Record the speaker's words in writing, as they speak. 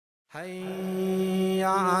حي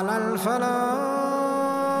على الفلاح.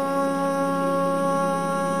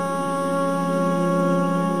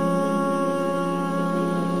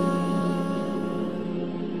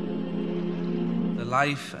 The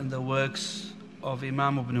life and the works of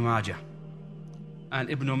Imam Ibn Majah. And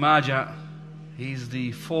Ibn Majah, he's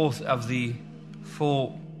the fourth of the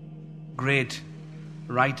four great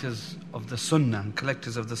writers of the Sunnah and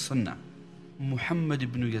collectors of the Sunnah. Muhammad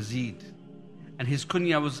ibn Yazid. And his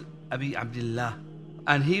kunya was Abi Abdullah.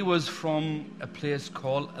 And he was from a place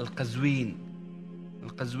called Al-Qazwin.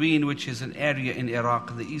 Al-Qazwin, which is an area in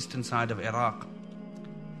Iraq, the eastern side of Iraq.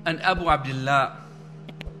 And Abu Abdullah,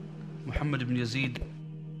 Muhammad ibn Yazid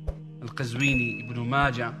Al-Qazwini Ibn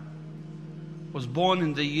Majah, was born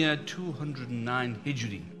in the year 209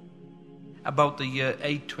 Hijri, about the year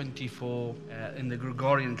 824 in the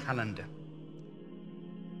Gregorian calendar.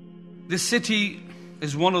 This city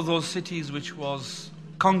is one of those cities which was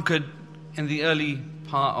conquered in the early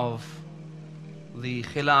part of the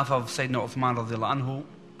Khilaf of Sayyidina Uthman radiallahu anhu.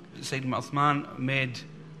 Sayyidina Uthman made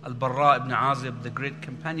Al-Barra ibn Azib the great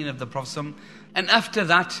companion of the Prophet. And after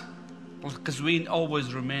that, Al-Qazwin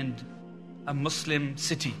always remained a Muslim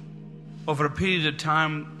city. Over a period of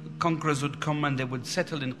time, conquerors would come and they would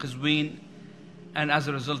settle in Qazwin. And as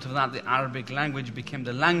a result of that, the Arabic language became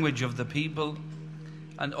the language of the people.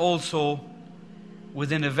 And also,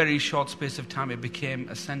 within a very short space of time, it became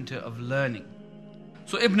a center of learning.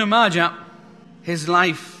 So Ibn Majah, his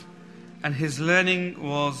life and his learning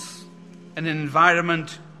was in an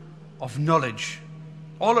environment of knowledge.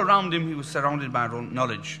 All around him, he was surrounded by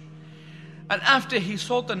knowledge. And after he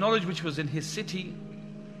sought the knowledge which was in his city,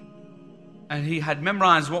 and he had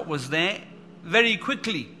memorized what was there, very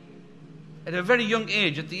quickly, at a very young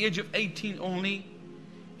age, at the age of 18 only,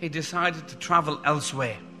 he decided to travel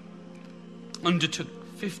elsewhere. Undertook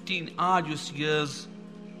 15 arduous years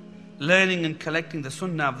learning and collecting the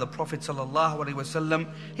Sunnah of the Prophet ﷺ.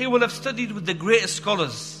 He will have studied with the greatest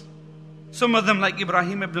scholars. Some of them like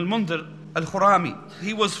Ibrahim ibn al-Mundhir al-Khurami.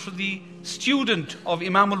 He was the student of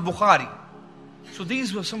Imam al-Bukhari. So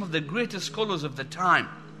these were some of the greatest scholars of the time.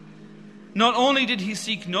 Not only did he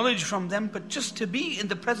seek knowledge from them, but just to be in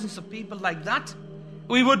the presence of people like that,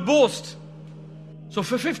 we would boast. So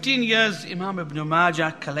for 15 years, Imam Ibn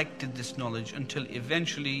Majah collected this knowledge until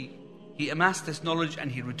eventually he amassed this knowledge and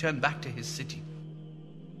he returned back to his city.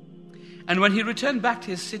 And when he returned back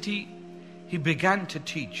to his city, he began to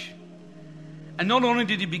teach. And not only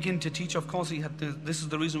did he begin to teach, of course, this is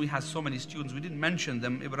the reason we had so many students. We didn't mention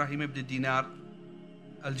them: Ibrahim ibn Dinar,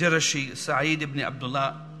 Al-Jarashi, Sa'id ibn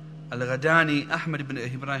Abdullah, Al-Ghadani, Ahmad ibn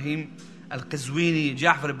Ibrahim, Al-Qazwini,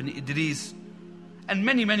 Ja'far ibn Idris, and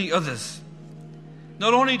many, many others.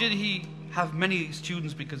 Not only did he have many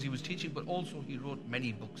students because he was teaching, but also he wrote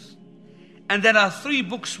many books. And there are 3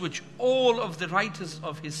 books which all of the writers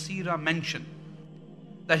of his seerah mention,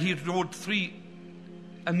 that he wrote 3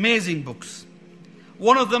 amazing books.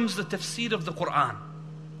 One of them is the tafsir of the Quran.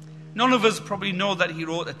 None of us probably know that he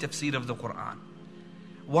wrote a tafsir of the Quran.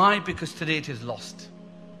 Why? Because today it is lost.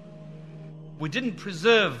 We didn't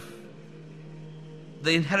preserve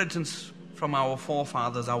the inheritance from our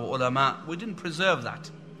forefathers, our ulama. We didn't preserve that.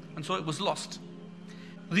 And so it was lost.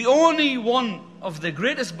 The only one of the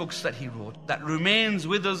greatest books that he wrote that remains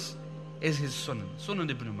with us is his Sunan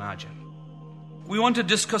Ibn Majah. We want to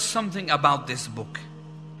discuss something about this book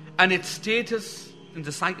and its status in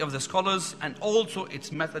the sight of the scholars, and also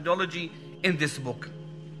its methodology in this book.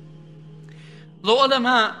 The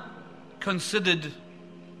ulama considered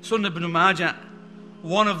Sunan Ibn Majah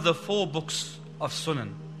one of the 4 books of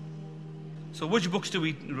Sunan. So which books do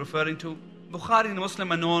we referring to? Bukhari and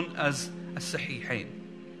Muslim are known as As-Sahihain,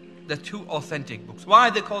 the 2 authentic books. Why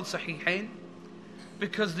are they called Sahihain?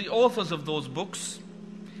 Because the authors of those books,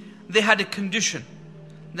 they had a condition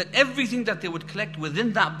that everything that they would collect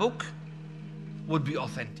within that book would be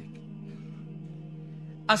authentic.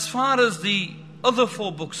 As far as the other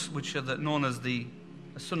 4 books, which are known as the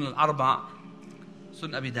Sunan al-Arba',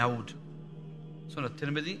 Sunan Abi Dawud, Sunan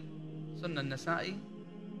al-Tirmidhi, Sunan al-Nasa'i,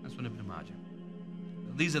 and Sunan Ibn Majah.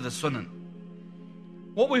 These are the Sunan.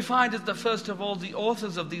 What we find is that, first of all, the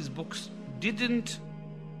authors of these books didn't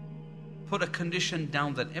put a condition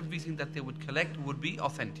down that everything that they would collect would be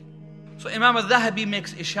authentic. So Imam al-Dhahabi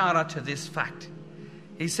makes ishara to this fact.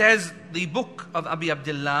 He says the book of Abi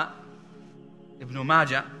Abdullah Ibn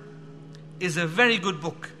Majah is a very good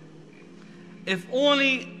book. If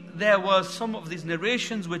only there were some of these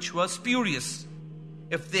narrations which were spurious,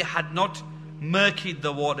 if they had not murkied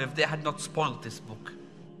the water, if they had not spoiled this book.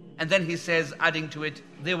 And then he says, adding to it,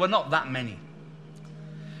 there were not that many.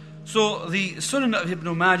 So the Sunan of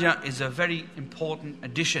Ibn Majah is a very important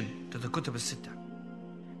addition to the Kutub al-Sittah.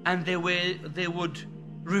 And they would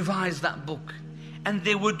revise that book, and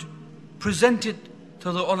they would present it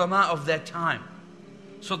to the ulama of their time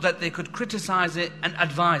so that they could criticize it and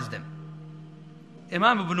advise them.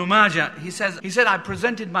 Imam Ibn Majah, he said, I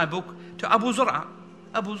presented my book to Abu Zur'a.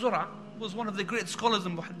 Abu Zur'a was one of the great scholars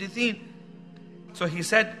and muhaddithin. So he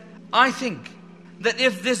said, I think that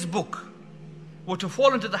if this book were to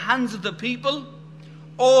fall into the hands of the people,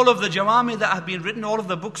 all of the jawami that have been written, all of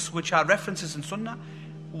the books which are references in Sunnah,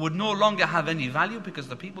 would no longer have any value, because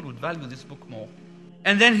the people would value this book more.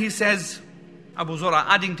 And then he says, Abu Zur'a,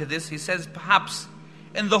 adding to this, he says, perhaps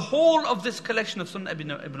in the whole of this collection of Sunnah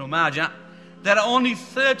Ibn Majah, there are only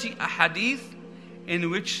 30 ahadith in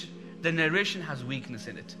which the narration has weakness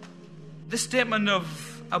in it. This statement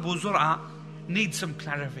of Abu Zur'a needs some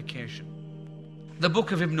clarification. The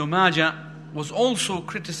book of Ibn Majah was also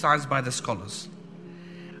criticized by the scholars.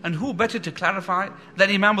 And who better to clarify than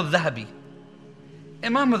Imam al-Dhahabi?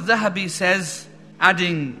 Imam al-Dhahabi says,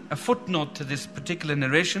 adding a footnote to this particular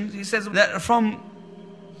narration, he says that from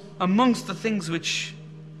amongst the things which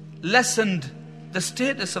lessened the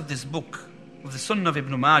status of this book, of the Sunnah of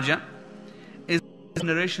Ibn Majah, is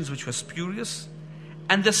narrations which were spurious,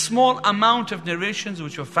 and the small amount of narrations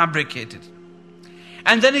which were fabricated.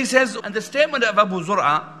 And then he says, and the statement of Abu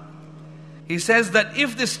Zur'a, he says that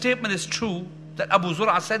if this statement is true, that Abu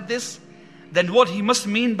Zur'a said this, then what he must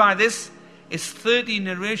mean by this is 30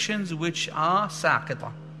 narrations which are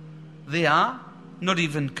saqita. They are not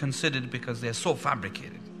even considered because they are so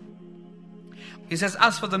fabricated. He says,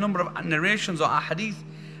 as for the number of narrations or ahadith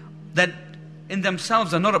that in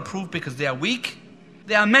themselves are not approved because they are weak,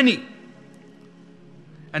 there are many.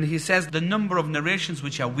 And he says the number of narrations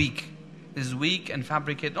which are weak is weak and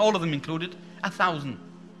fabricated, all of them included, 1,000,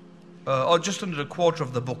 or just under a quarter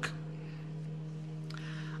of the book.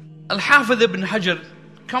 Al-Hafidh ibn Hajar,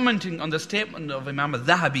 commenting on the statement of Imam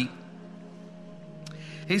al-Dhahabi,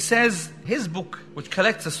 he says his book, which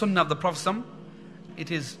collects the Sunnah of the Prophet, it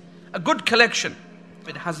is a good collection.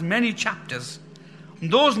 It has many chapters.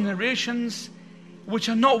 Those narrations which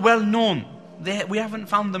are not well known, we haven't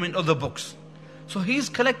found them in other books. So he's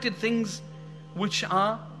collected things which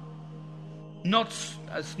are not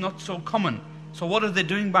so common. So what are they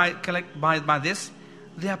doing by this?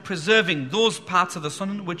 They are preserving those parts of the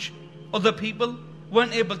Sunnah which other people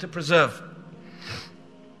weren't able to preserve.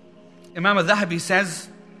 Imam al-Dhahabi says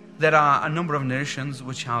there are a number of narrations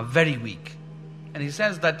which are very weak. And he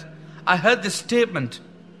says that I heard this statement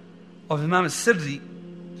of Imam al-Sirri,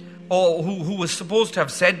 or who was supposed to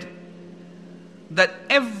have said that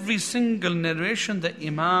every single narration that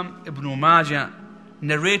Imam Ibn Majah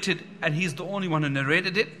narrated, and he's the only one who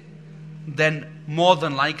narrated it, then more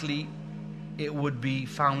than likely it would be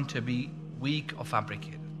found to be weak or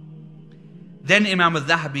fabricated. Then Imam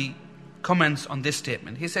al-Dhahabi comments on this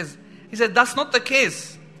statement. He said, that's not the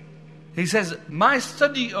case. He says, my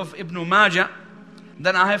study of Ibn Majah,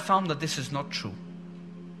 then I have found that this is not true.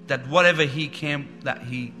 That whatever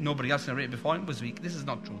nobody else narrated before him was weak. This is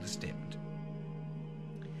not true, this statement.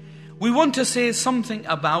 We want to say something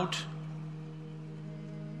about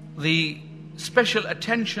the special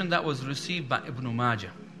attention that was received by Ibn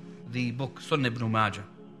Majah, the book Sunnah Ibn Majah.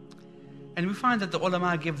 And we find that the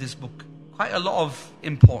ulama give this book quite a lot of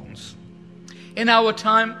importance. In our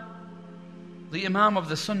time, the Imam of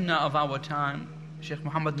the Sunnah of our time, Sheikh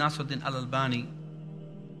Muhammad Nasruddin al-Albani,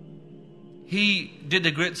 he did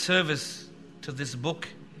a great service to this book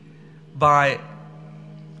by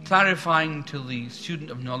clarifying to the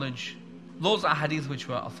student of knowledge those ahadith which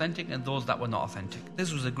were authentic and those that were not authentic.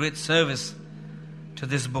 This was a great service to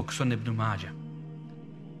this book, Sunnah Ibn Majah.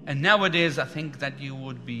 And nowadays I think that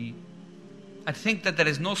there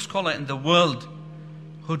is no scholar in the world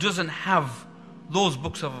who doesn't have those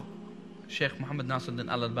books of Sheikh Muhammad Nasruddin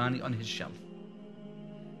al-Albani on his shelf.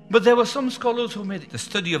 But there were some scholars who made the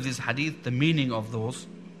study of these hadith, the meaning of those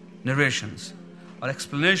narrations or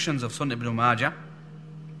explanations of Sunnah Ibn Majah.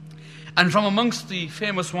 And from amongst the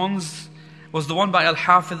famous ones was the one by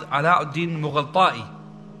Al-Hafidh Alauddin Mughaltai,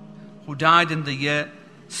 who died in the year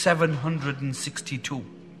 762.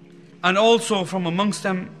 And also from amongst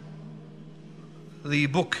them, the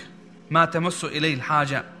book Ma Tamassu Ilay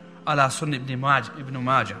al-Haja ala Sunnah Ibn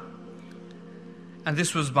Majah. And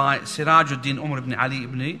this was by Sirajuddin Umar ibn Ali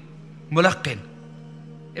ibn Mulaqqin.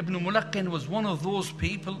 Ibn Mulaqqin was one of those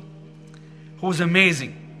people who was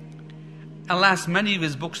amazing. Alas, many of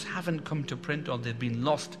his books haven't come to print or they've been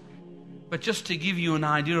lost. But just to give you an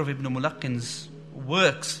idea of Ibn Mulaqqin's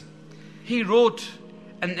works, he wrote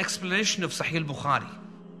an explanation of Sahih al-Bukhari.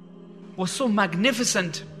 Was so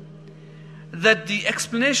magnificent that the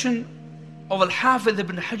explanation of Al-Hafidh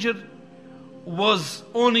ibn Hajar was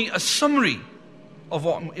only a summary of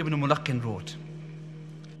what Ibn Mulaqin wrote.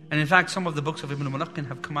 And in fact, some of the books of Ibn Mulaqin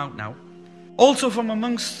have come out now. Also from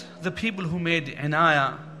amongst the people who made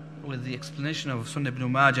inaya with the explanation of Sunnah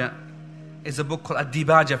Ibn Majah is a book called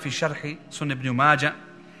Ad-Dibaja fi Sharhi Sunnah Ibn Majah.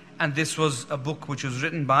 And this was a book which was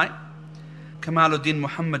written by Kamaluddin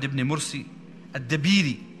Muhammad ibn Mursi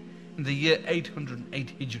Ad-Dabiri in the year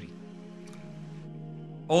 808 Hijri.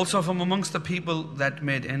 Also from amongst the people that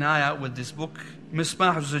made inaya with this book,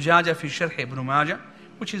 Misbah al-Zujaja fi Sharh Ibn Majah,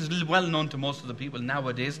 which is well known to most of the people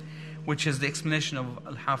nowadays, which is the explanation of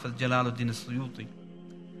Al-Hafidh Jalaluddin al-Suyuti.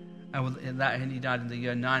 And that he died in the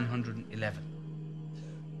year 911.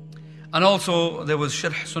 And also there was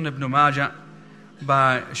Sharh Sunnah Ibn Majah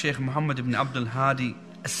by Sheikh Muhammad ibn Abdul Hadi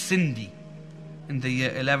as-Sindi in the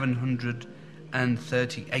year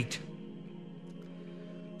 1138.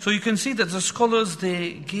 So you can see that the scholars,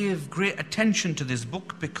 they gave great attention to this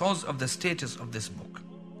book because of the status of this book.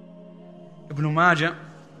 Ibn Majah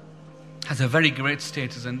has a very great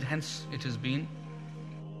status, and hence it has been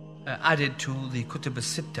added to the Kutub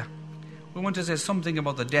al-Sittah. We want to say something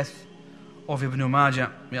about the death of Ibn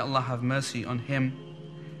Majah. May Allah have mercy on him.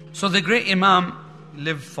 So the great Imam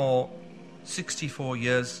lived for 64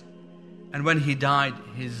 years, and when he died,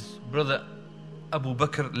 his brother Abu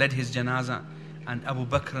Bakr led his janazah, and Abu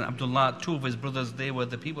Bakr and Abdullah, two of his brothers, they were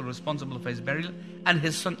the people responsible for his burial, and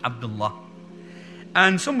his son Abdullah.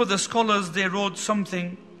 And some of the scholars, they wrote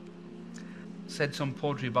something, said some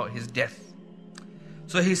poetry about his death.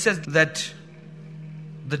 So he says that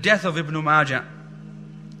the death of Ibn Majah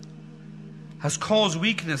has caused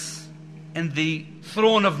weakness in the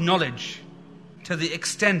throne of knowledge, to the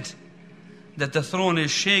extent that the throne is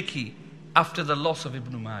shaky after the loss of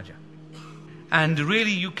Ibn Majah. And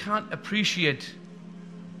really you can't appreciate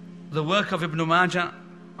the work of Ibn Majah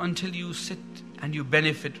until you sit and you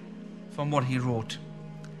benefit from what he wrote.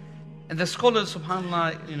 And the scholars,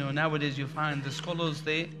 subhanAllah, nowadays you find the scholars,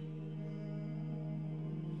 they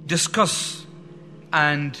discuss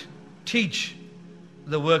and teach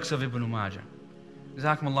the works of Ibn Majah.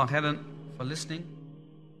 Jazakumullah khairan for listening.